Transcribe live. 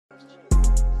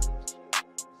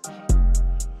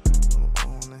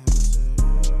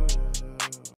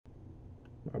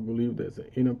I believe there's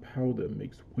an inner power that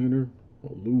makes winners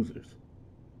or losers.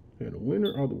 And the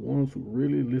winners are the ones who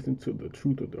really listen to the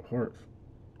truth of their hearts.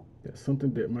 That's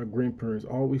something that my grandparents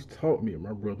always taught me and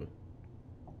my brother.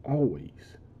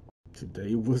 Always.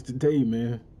 Today was the day,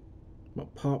 man. My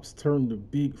pops turned the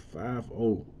big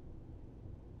 5-0.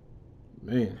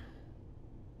 Man,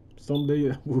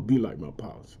 someday I will be like my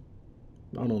pops.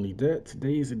 Not only that,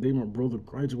 today is the day my brother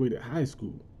graduated high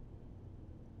school.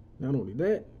 Not only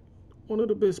that, one of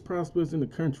the best prospects in the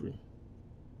country.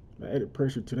 I added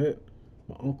pressure to that.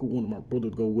 My uncle wanted my brother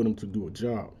to go with him to do a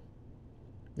job.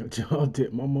 A job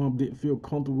that my mom didn't feel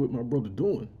comfortable with my brother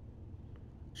doing.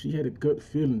 She had a gut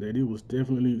feeling that it was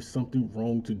definitely something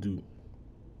wrong to do.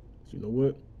 So you know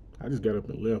what? I just got up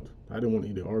and left. I didn't want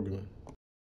any argument.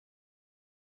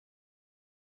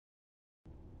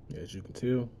 As you can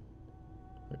tell,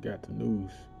 I got the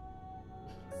news.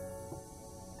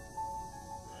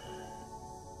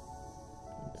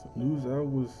 It's news I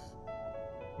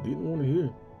didn't want to hear,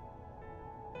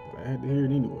 but I had to hear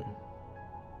it anyway.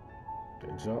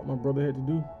 That job my brother had to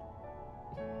do,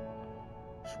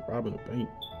 it's robbing a bank.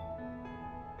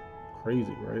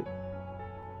 Crazy, right?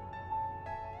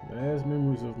 Last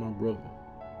memories of my brother.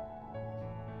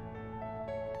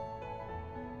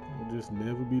 It'll just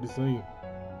never be the same.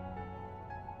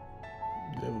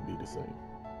 Never be the same.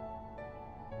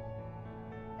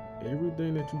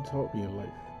 Everything that you taught me in life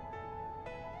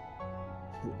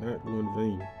would not go in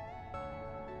vain.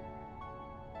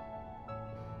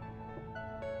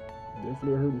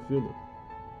 Definitely a hurting feeling.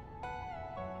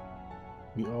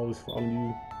 Me always following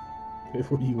you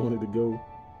everywhere you wanted to go.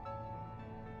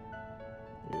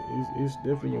 It's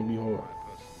definitely gonna be hard.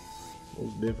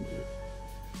 Most definitely.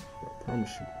 I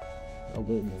promise you, I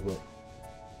won't give up.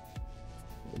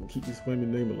 I'm gonna keep this family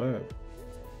name alive.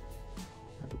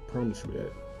 I can promise you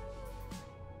that.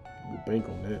 You can bank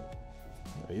on that.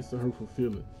 Now, it's a hurtful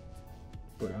feeling,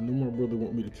 but I know my brother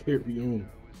want me to carry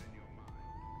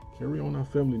on our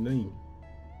family name,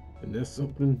 and that's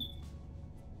something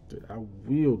that I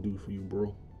will do for you,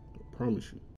 bro. I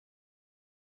promise you.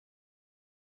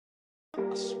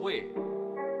 I swear.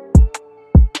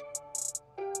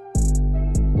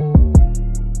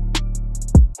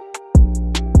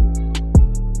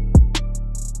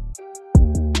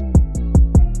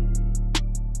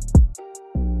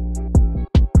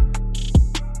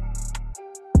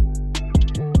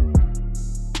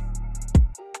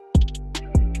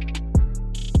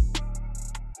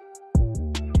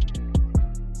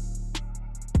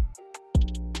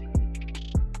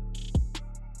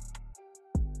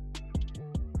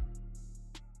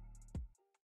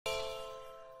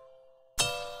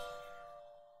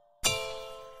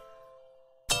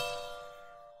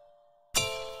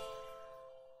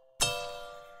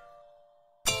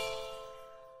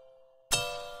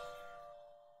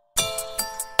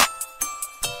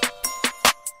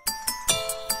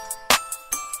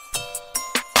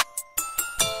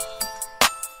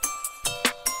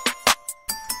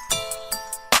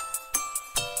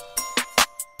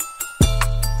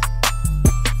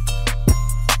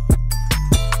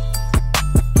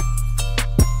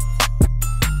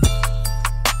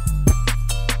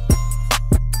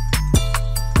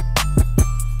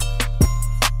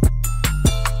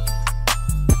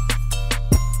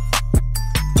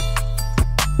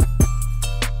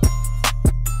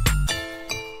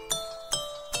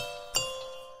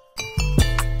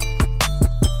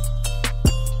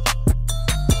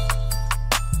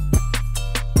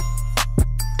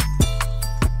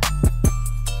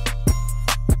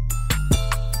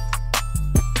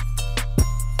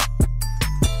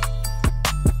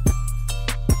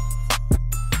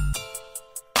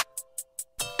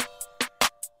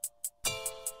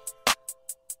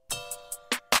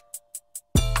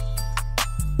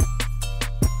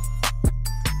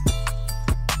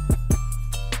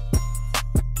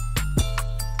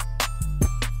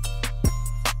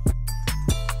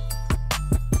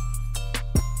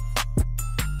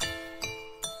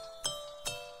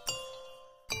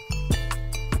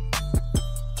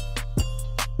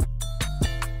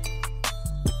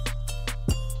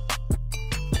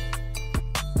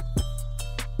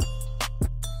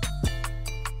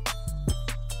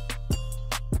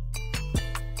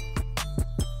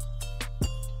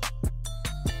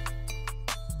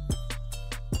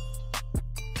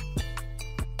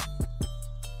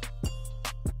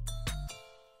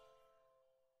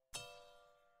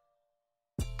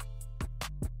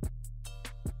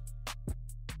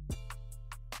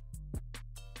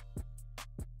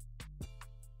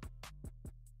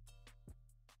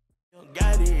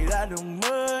 Got it out the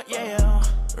mud, yeah.